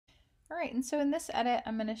All right, and so in this edit,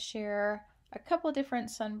 I'm going to share a couple different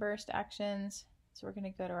sunburst actions. So we're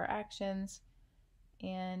going to go to our actions,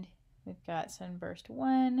 and we've got sunburst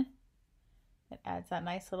 1. It adds that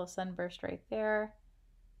nice little sunburst right there.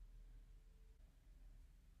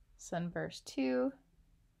 Sunburst 2.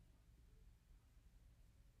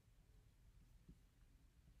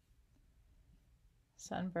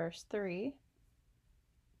 Sunburst 3.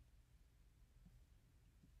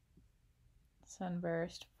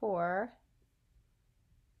 Sunburst 4.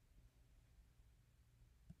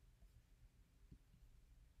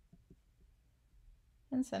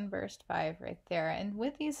 And sunburst 5 right there. And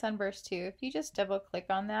with these sunbursts too, if you just double click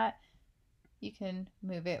on that, you can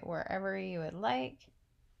move it wherever you would like.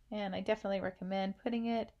 And I definitely recommend putting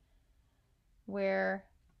it where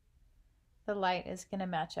the light is going to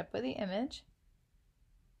match up with the image.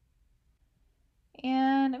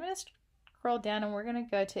 And I'm going to scroll down and we're going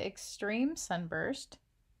to go to extreme sunburst.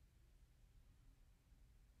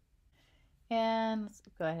 And let's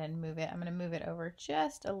go ahead and move it. I'm going to move it over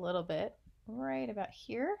just a little bit, right about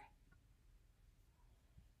here.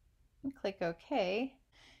 And click OK.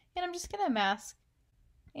 And I'm just going to mask.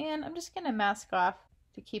 And I'm just going to mask off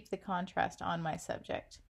to keep the contrast on my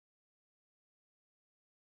subject.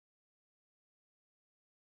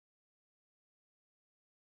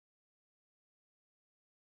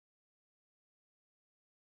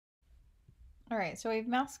 All right, so we've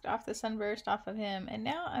masked off the sunburst off of him, and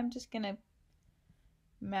now I'm just going to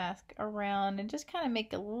mask around and just kind of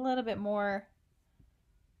make a little bit more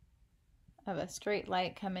of a straight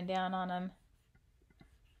light coming down on him.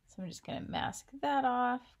 So I'm just going to mask that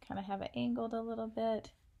off, kind of have it angled a little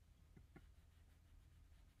bit.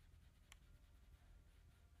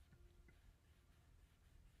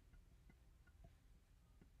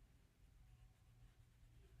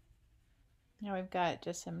 Now we've got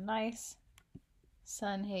just some nice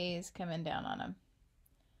sun haze coming down on him.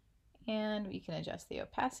 And you can adjust the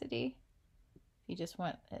opacity if you just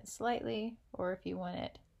want it slightly, or if you want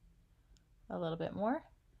it a little bit more.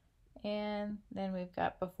 And then we've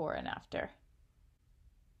got before and after.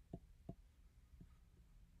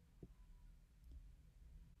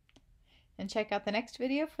 And check out the next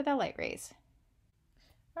video for the light rays.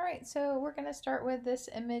 All right, so we're going to start with this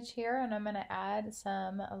image here, and I'm going to add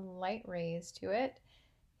some light rays to it.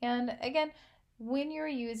 And again, when you're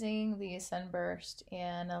using these sunburst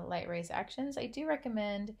and light rays actions, I do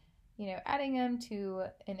recommend, adding them to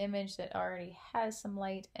an image that already has some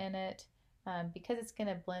light in it, because it's going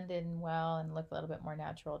to blend in well and look a little bit more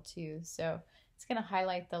natural too. So it's going to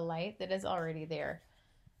highlight the light that is already there.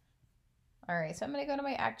 All right, so I'm going to go to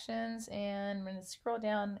my actions and I'm going to scroll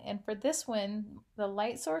down, and for this one, the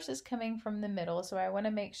light source is coming from the middle, so I want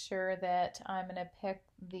to make sure that I'm going to pick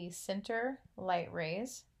the center light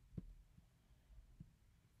rays.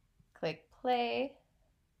 Click play.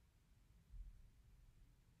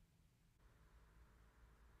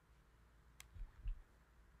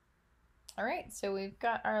 All right, so we've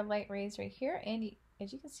got our light rays right here, and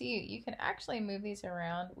as you can see, you can actually move these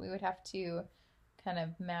around. We would have to kind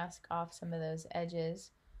of mask off some of those edges,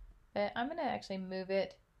 but I'm going to actually move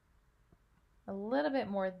it a little bit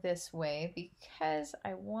more this way because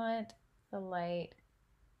I want the light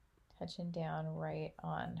touching down right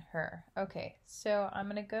on her. Okay, so I'm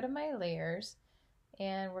going to go to my layers,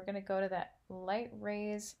 and we're going to go to that light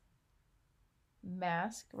rays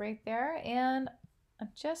mask right there, and I'm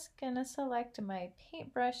just going to select my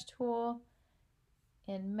paintbrush tool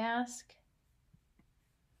and mask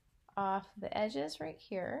off the edges right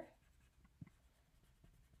here.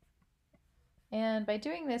 And by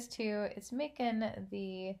doing this too, it's making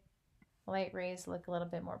the light rays look a little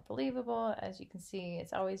bit more believable. As you can see,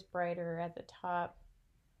 it's always brighter at the top.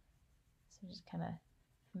 So just kind of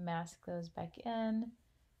mask those back in,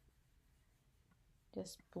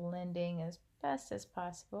 just blending as best as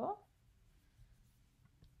possible.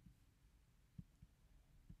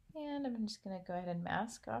 And I'm just going to go ahead and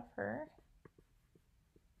mask off her.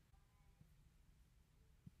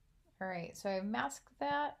 All right, so I've masked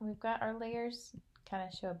that. We've got our layers, kind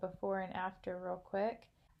of show before and after real quick.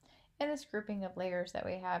 And this grouping of layers that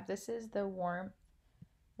we have, this is the warmth.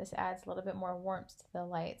 This adds a little bit more warmth to the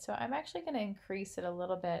light. So I'm actually going to increase it a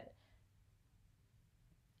little bit.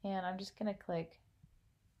 And I'm just going to click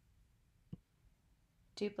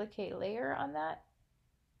duplicate layer on that.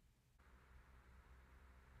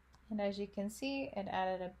 And as you can see, it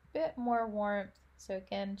added a bit more warmth. So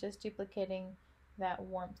again, just duplicating that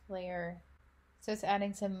warmth layer. So it's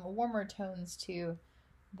adding some warmer tones to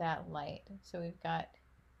that light. So we've got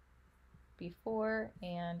before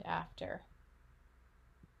and after.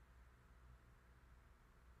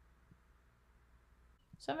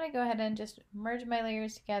 So I'm going to go ahead and just merge my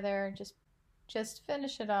layers together, just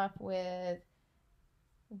finish it off with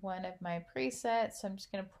one of my presets. So I'm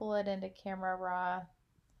just going to pull it into Camera Raw.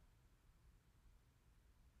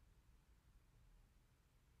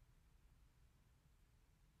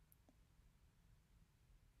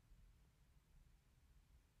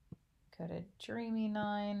 Go to Dreamy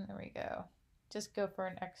 9. There we go. Just go for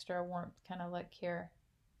an extra warmth kind of look here.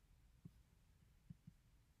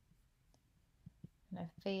 I'm going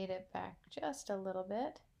to fade it back just a little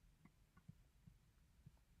bit.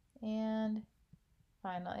 And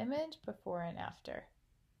final image, before and after.